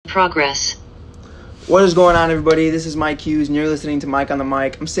Progress. What is going on, everybody? This is Mike Hughes, and you're listening to Mike on the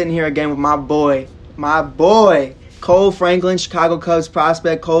Mic. I'm sitting here again with my boy, Cole Franklin, Chicago Cubs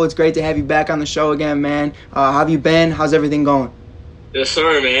prospect. Cole, it's great to have you back on the show again, man. How have you been? How's everything going? Yes,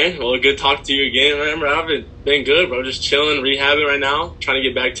 sir, man. Well, good talking to you again, man. I've been good, bro. Just chilling, rehabbing right now, trying to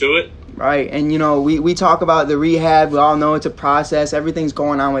get back to it. Right, and we talk about the rehab. We all know it's a process. Everything's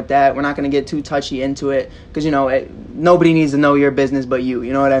going on with that. We're not going to get too touchy into it because, nobody needs to know your business but you.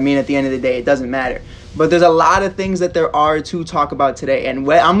 You know what I mean? At the end of the day, it doesn't matter. But there's a lot of things that there are to talk about today, and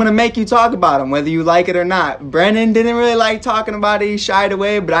I'm going to make you talk about them, whether you like it or not. Brennan didn't really like talking about it. He shied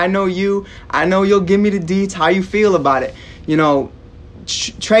away, but I know you. I know you'll give me the deets, how you feel about it.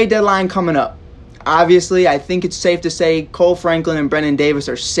 Trade deadline coming up. Obviously, I think it's safe to say Cole Franklin and Brennen Davis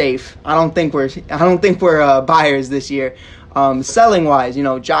are safe. I don't think we're buyers this year. Selling wise,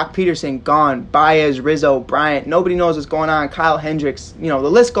 Jock Peterson gone, Baez, Rizzo, Bryant. Nobody knows what's going on. Kyle Hendricks. The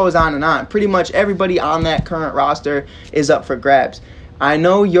list goes on and on. Pretty much everybody on that current roster is up for grabs. I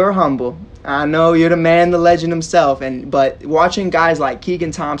know you're humble. I know you're the man, the legend himself. But watching guys like Keegan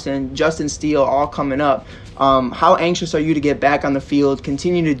Thompson, Justin Steele, all coming up. How anxious are you to get back on the field,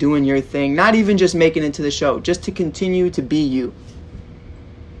 continue to doing your thing, not even just making it to the show, just to continue to be you?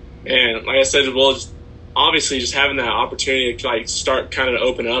 And like I said, obviously just having that opportunity to start kind of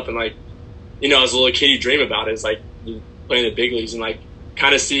open up and as a little kid you dream about it, is playing the big leagues and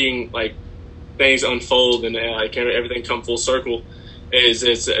kind of seeing things unfold and everything come full circle. It's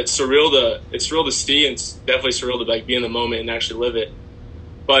surreal to see, and it's definitely surreal to be in the moment and actually live it.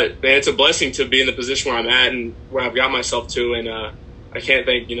 But man, it's a blessing to be in the position where I'm at and where I've got myself to, and I can't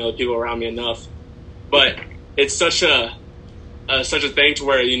thank the people around me enough. But it's such a thing to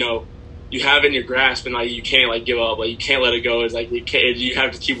where you have it in your grasp, and you can't give up, you can't let it go. It's you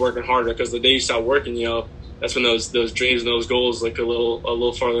have to keep working harder, because the day you stop working, that's when those dreams and those goals a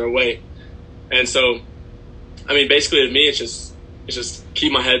little farther away. And so, basically to me, it's just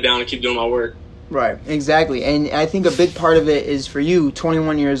keep my head down and keep doing my work. Right, exactly. And I think a big part of it is for you,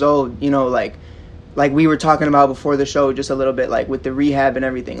 21 years old, like we were talking about before the show just a little bit, with the rehab and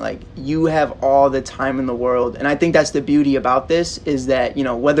everything, you have all the time in the world. And I think that's the beauty about this, is that,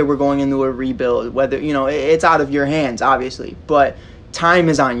 whether we're going into a rebuild, whether, it's out of your hands, obviously, but time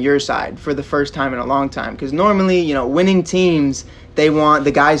is on your side for the first time in a long time. Because normally, winning teams, they want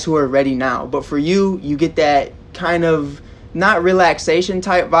the guys who are ready now. But for you, you get that kind of not relaxation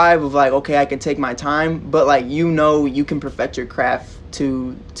type vibe of okay, I can take my time, but you can perfect your craft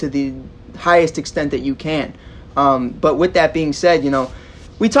to the highest extent that you can. But with that being said,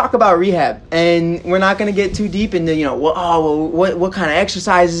 we talk about rehab, and we're not going to get too deep into what kind of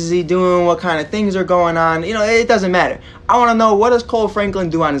exercises is he doing, what kind of things are going on. It doesn't matter. I want to know, what does Cole Franklin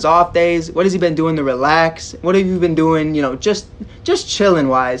do on his off days? What has he been doing to relax? What have you been doing? Just chilling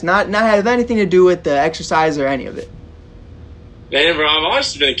wise, not have anything to do with the exercise or any of it. Man, bro, I've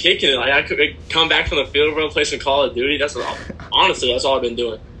honestly been kicking it. I could come back from the field, bro, play some Call of Duty. That's all I've been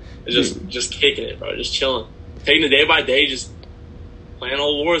doing. It's just kicking it, bro, just chilling, taking it day by day, just playing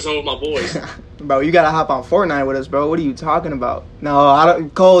old Warzone with my boys. Bro, you gotta hop on Fortnite with us, bro. What are you talking about? No, I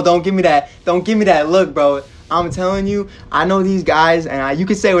don't. Cole, don't give me that. Don't give me that look, bro. I'm telling you, I know these guys, and you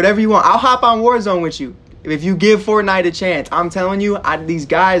can say whatever you want. I'll hop on Warzone with you if you give Fortnite a chance. I'm telling you, these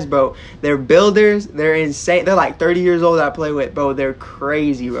guys, bro, they're builders. They're insane. They're 30 years old. I play with, bro. They're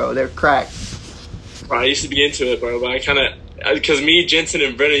crazy, bro. They're cracked. Bro, I used to be into it, bro, but I kind of, because me, Jensen,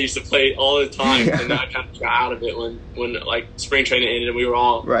 and Brennan used to play all the time, and I kind of got out of it when spring training ended and we were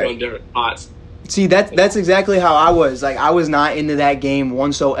all doing different spots. See, that's exactly how I was. I was not into that game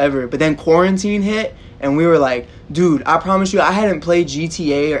whatsoever. But then quarantine hit, and we were dude, I promise you, I hadn't played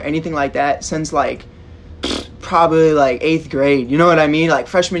GTA or anything like that since probably 8th grade. You know what I mean?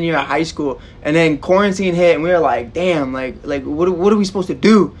 Freshman year of high school. And then quarantine hit, and we were damn, what are we supposed to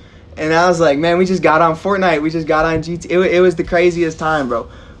do? And I was man, we just got on Fortnite. We just got on GTA. It was the craziest time,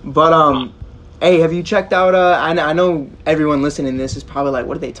 bro. But hey, have you checked out? I know everyone listening to this is probably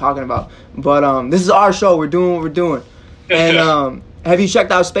what are they talking about? But this is our show. We're doing what we're doing. And have you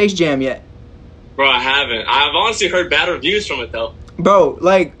checked out Space Jam yet? Bro, I haven't. I've honestly heard bad reviews from it though. Bro,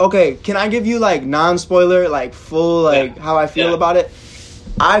 okay, can I give you non-spoiler, full how I feel about it?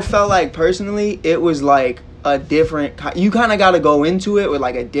 I felt personally it was a different. You kind of got to go into it with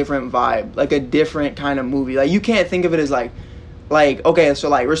a different vibe, a different kind of movie. You can't think of it as okay,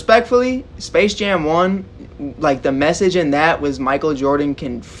 so respectfully, Space Jam 1, the message in that was Michael Jordan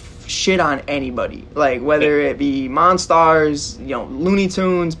can shit on anybody, whether it be Monstars, Looney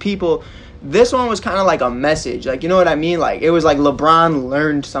Tunes, people. This one was kind of like a message, like, you know what I mean? Like, it was like LeBron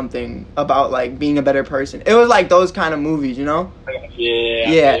learned something about like being a better person. It was like those kind of movies, you know?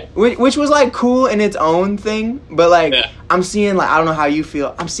 Yeah. Which was like cool in its own thing, but like I'm seeing like, I don't know how you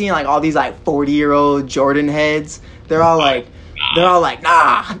feel. I'm seeing like all these like 40-year-old Jordan heads. They're all like,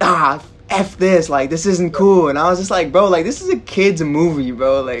 nah, F this, like, this isn't cool. And I was just like, bro, like, this is a kid's movie,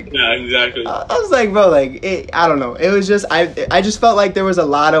 bro. Like, yeah, exactly. I was like, bro, like, I don't know. It was just, I just felt like there was a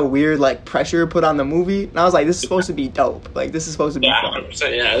lot of weird, like, pressure put on the movie. And I was like, this is supposed to be dope. Like, this is supposed to be fun.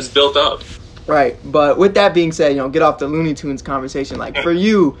 100%, yeah, it's built up. Right. But with that being said, you know, get off the Looney Tunes conversation. Like, for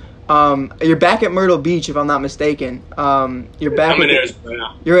you, you're back at Myrtle Beach, if I'm not mistaken. You're back. I'm in Arizona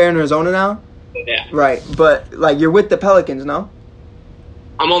now. You're in Arizona now? Yeah. Right. But, like, you're with the Pelicans, no?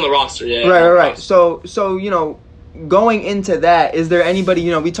 I'm on the roster, yeah. Right. So you know, going into that, is there anybody, you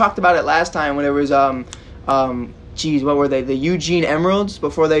know, we talked about it last time when it was what were they? The Eugene Emeralds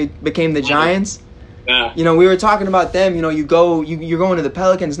before they became the Giants. Yeah. You know, we were talking about them, you know, you're going to the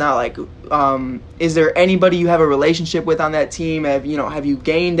Pelicans now, like is there anybody you have a relationship with on that team? Have you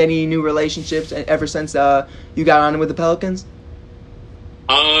gained any new relationships ever since you got on with the Pelicans?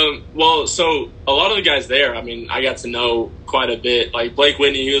 Well, so a lot of the guys there, I mean, I got to know quite a bit. Like Blake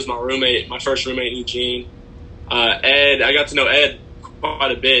Whitney, he was my first roommate in Eugene. Ed, I got to know Ed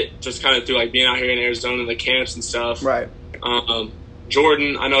quite a bit, just kind of through like being out here in Arizona, the camps and stuff. Right.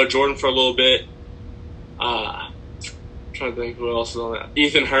 Jordan, I know Jordan for a little bit. I'm trying to think who else is on that.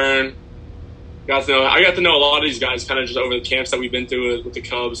 Ethan Hearn. I got to know a lot of these guys kind of just over the camps that we've been through with the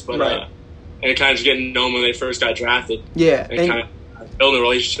Cubs, but right. And kind of just getting to know them when they first got drafted. Yeah. And kind of building a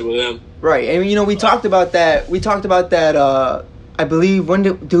relationship with them. Right. And, you know, we talked about that. I believe,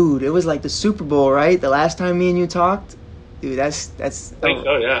 it was like the Super Bowl, right? The last time me and you talked? Dude, that's I think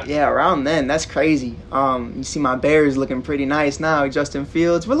so, yeah. Yeah, around then. That's crazy. You see my Bears looking pretty nice now. Justin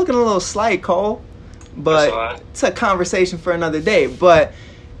Fields. We're looking a little slight, Cole. But it's a conversation for another day. But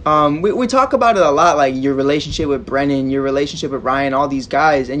we talk about it a lot, like your relationship with Brennan, your relationship with Ryan, all these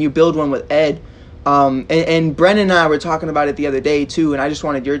guys, and you build one with Ed. And Brennan and I were talking about it the other day too, and I just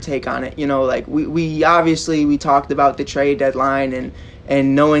wanted your take on it. You know, like we obviously talked about the trade deadline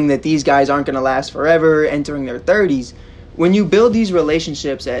and knowing that these guys aren't going to last forever, entering their 30s. When you build these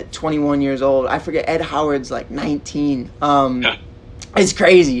relationships at 21 years old, I forget, Ed Howard's like 19. It's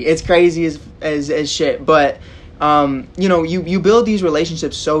crazy. It's crazy as shit. But you know, you build these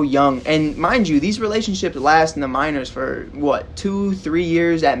relationships so young, and mind you, these relationships last in the minors for what, 2-3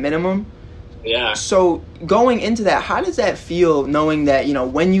 years at minimum. Yeah. So going into that, how does that feel, knowing that, you know,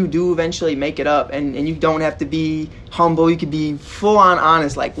 when you do eventually make it up and you don't have to be humble, you could be full on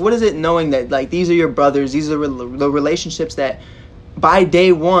honest, like what is it knowing that like these are your brothers, these are the relationships that by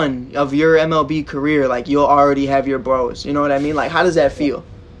day one of your MLB career, like you'll already have your bros, you know what I mean? Like how does that feel?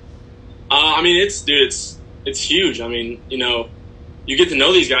 I mean, it's huge. I mean, you know, you get to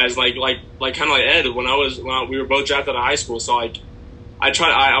know these guys like kind of like Ed when we were both drafted out of high school, so like I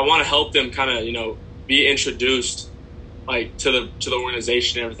want to help them kind of, you know, be introduced like to the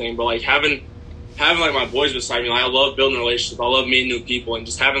organization and everything. But like having like my boys beside me, like I love building relationships. I love meeting new people and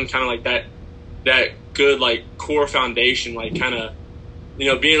just having kind of like that good like core foundation, like kind of, you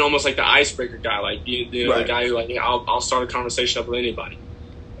know, being almost like the icebreaker guy, like you know, right. The guy who like, you know, I'll start a conversation up with anybody.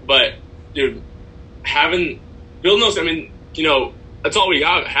 But dude, building those, I mean, you know, that's all we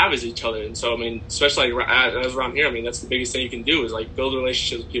have is each other. And so, I mean, especially like as around here, I mean, that's the biggest thing you can do is like build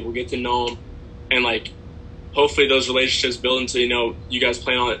relationships with people, get to know them, and like hopefully those relationships build into, you know, you guys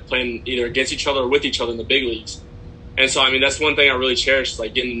playing either against each other or with each other in the big leagues. And so, I mean, that's one thing I really cherish is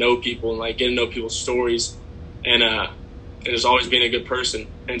like getting to know people and like getting to know people's stories and just always being a good person.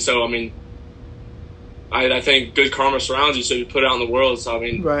 And so, I mean, I think good karma surrounds you, so you put it out in the world. So, I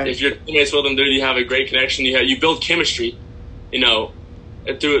mean, right. If your teammates with them, dude, you have a great connection. You build chemistry, you know,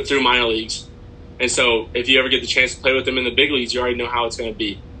 through minor leagues. And so if you ever get the chance to play with them in the big leagues, you already know how it's going to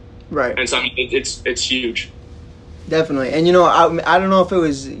be. Right. And so, I mean, it's huge. Definitely. And, you know, I don't know if it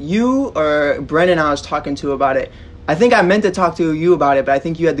was you or Brennan I was talking to about it. I think I meant to talk to you about it, but I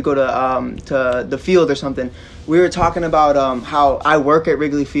think you had to go to the field or something. We were talking about how I work at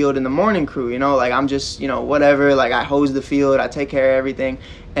Wrigley Field in the morning crew, you know, like I'm just, you know, whatever, like I hose the field, I take care of everything.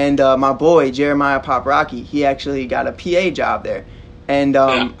 And my boy, Jeremiah Pop Rocky, he actually got a PA job there. And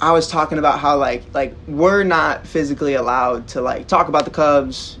I was talking about how like we're not physically allowed to like talk about the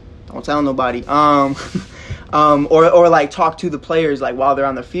Cubs, don't tell nobody, or like talk to the players like while they're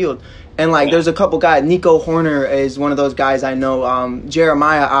on the field. And, like, there's a couple guys. Nico Horner is one of those guys I know.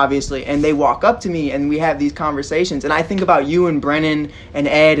 Jeremiah, obviously. And they walk up to me, and we have these conversations. And I think about you and Brennan and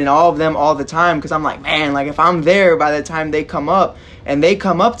Ed and all of them all the time because I'm like, man, like, if I'm there by the time they come up and they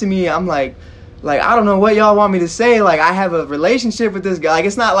come up to me, I'm like, I don't know what y'all want me to say. Like, I have a relationship with this guy. Like,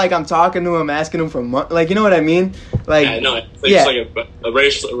 it's not like I'm talking to him, asking him for money. Like, you know what I mean? Like, yeah, no, it's like a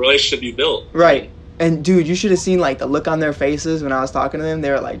relationship you built. Right. And, dude, you should have seen, like, the look on their faces when I was talking to them.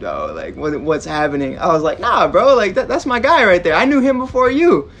 They were like, oh, like, what's happening? I was like, nah, bro, like, that's my guy right there. I knew him before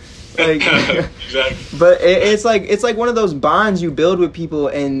you. Like, exactly. But it's like one of those bonds you build with people,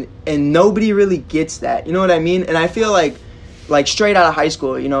 and nobody really gets that. You know what I mean? And I feel like straight out of high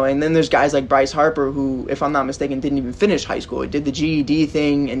school, you know, and then there's guys like Bryce Harper who, if I'm not mistaken, didn't even finish high school. He did the GED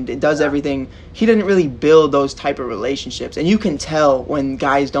thing and it does everything. He didn't really build those type of relationships. And you can tell when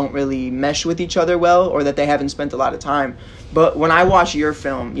guys don't really mesh with each other well or that they haven't spent a lot of time. But when I watch your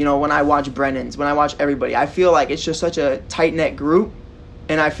film, you know, when I watch Brennan's, when I watch everybody, I feel like it's just such a tight-knit group.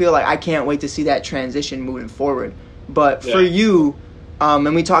 And I feel like I can't wait to see that transition moving forward. But for you...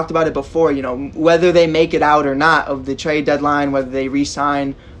 and we talked about it before, you know, whether they make it out or not of the trade deadline, whether they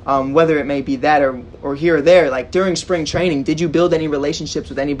re-sign, whether it may be that or here or there. Like, during spring training, did you build any relationships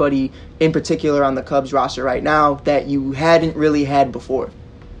with anybody in particular on the Cubs roster right now that you hadn't really had before?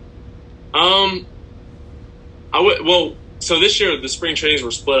 So this year the spring trainings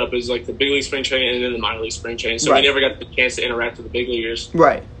were split up. It was like the big league spring training and then the minor league spring training. So we never got the chance to interact with the big leaguers.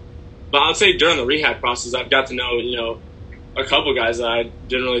 Right. But I'd say during the rehab process, I've got to know, you know, a couple guys that I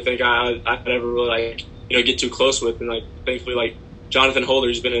didn't really think I'd ever really, like, you know, get too close with. And, like, thankfully, like, Jonathan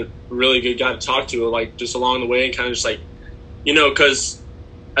Holder's been a really good guy to talk to, like, just along the way and kind of just, like, you know, because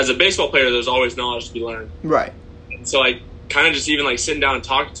as a baseball player, there's always knowledge to be learned. Right. And so, like, kind of just even, like, sitting down and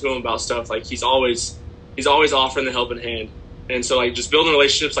talking to him about stuff, like, he's always offering the helping hand. And so, like, just building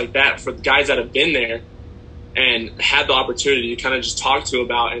relationships like that for the guys that have been there and had the opportunity to kind of just talk to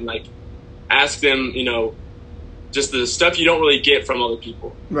about and, like, ask them, you know, just the stuff you don't really get from other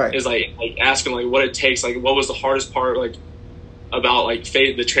people. Right. Is like asking like what it takes, like what was the hardest part, like about like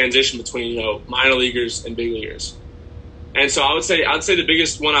the transition between, you know, minor leaguers and big leaguers. And so I'd say the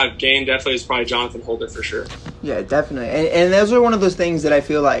biggest one I've gained definitely is probably Jonathan Holder for sure. Yeah, definitely. And those are one of those things that I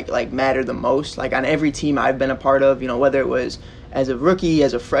feel like matter the most. Like on every team I've been a part of, you know, whether it was as a rookie,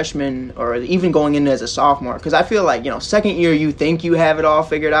 as a freshman, or even going in as a sophomore. Because I feel like, you know, second year you think you have it all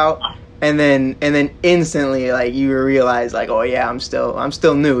figured out. And then instantly, like, you realize, like, oh yeah, I'm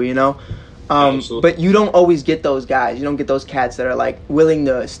still new, you know. But you don't always get those guys. You don't get those cats that are like willing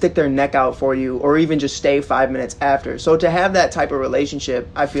to stick their neck out for you, or even just stay 5 minutes after. So to have that type of relationship,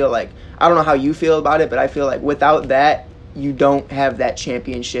 I feel like, I don't know how you feel about it, but I feel like without that, you don't have that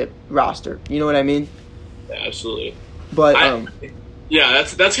championship roster. You know what I mean? Yeah, absolutely. But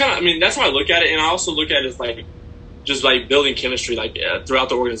that's kind of, I mean, that's how I look at it, and I also look at it as like, just like building chemistry like throughout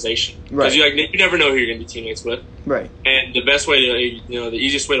the organization, because you never know who you're going to be teammates with, right? And the best way to, you know, the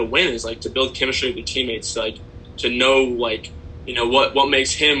easiest way to win is like to build chemistry with your teammates, like to know, like, you know, what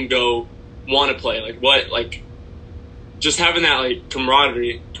makes him go want to play, like what, like just having that like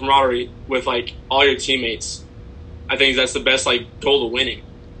camaraderie with like all your teammates. I think that's the best like goal to winning.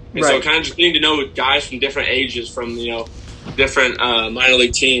 And so kind of just getting to know guys from different ages, from, you know, different minor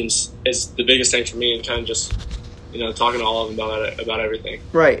league teams is the biggest thing for me, and kind of just, you know, talking to all of them about everything.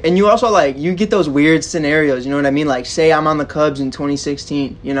 Right. And you also, like, you get those weird scenarios, you know what I mean? Like, say I'm on the Cubs in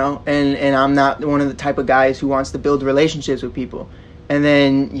 2016, you know, and I'm not one of the type of guys who wants to build relationships with people. And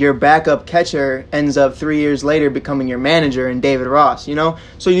then your backup catcher ends up 3 years later becoming your manager in David Ross, you know?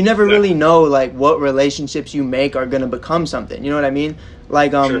 So you never really know, like, what relationships you make are going to become something. You know what I mean?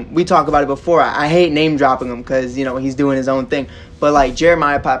 Like, we talked about it before. I hate name dropping him because, you know, he's doing his own thing. But, like,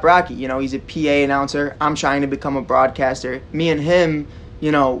 Jeremiah Paprocki, you know, he's a PA announcer. I'm trying to become a broadcaster. Me and him,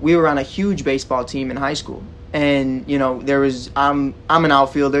 you know, we were on a huge baseball team in high school. And, you know, I'm an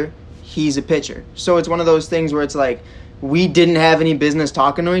outfielder. He's a pitcher. So it's one of those things where it's like, we didn't have any business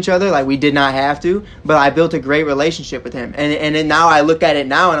talking to each other. Like, we did not have to. But I built a great relationship with him. And then now I look at it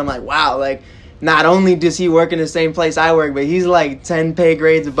now and I'm like, wow, like, not only does he work in the same place I work, but he's like 10 pay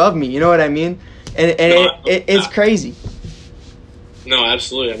grades above me. You know what I mean? And it's crazy. No,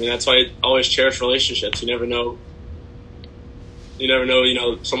 absolutely. I mean, that's why I always cherish relationships. You never know, you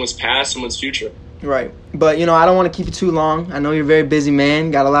know, someone's past, someone's future. Right. But, you know, I don't want to keep it too long. I know you're a very busy man.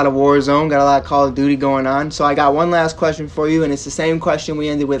 Got a lot of Warzone, got a lot of Call of Duty going on. So I got one last question for you, and it's the same question we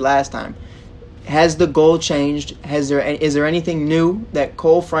ended with last time. Has the goal changed? Is there anything new that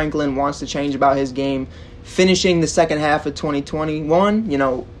Cole Franklin wants to change about his game, finishing the second half of 2021, you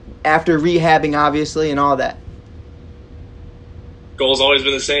know, after rehabbing, obviously, and all that? goal's always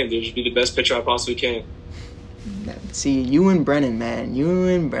been the same, dude. Just be the best pitcher I possibly can. See, you and Brennan, man. You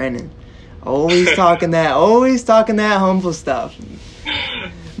and Brennan. Always talking that humble stuff.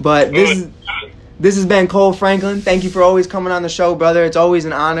 But this has been Cole Franklin. Thank you for always coming on the show, brother. It's always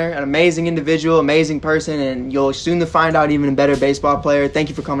an honor. An amazing individual, amazing person, and you'll soon to find out even a better baseball player. Thank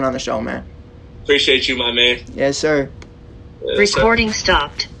you for coming on the show, man. Appreciate you, my man. Yes, sir. Recording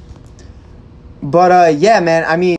stopped. But, yeah, man, I mean,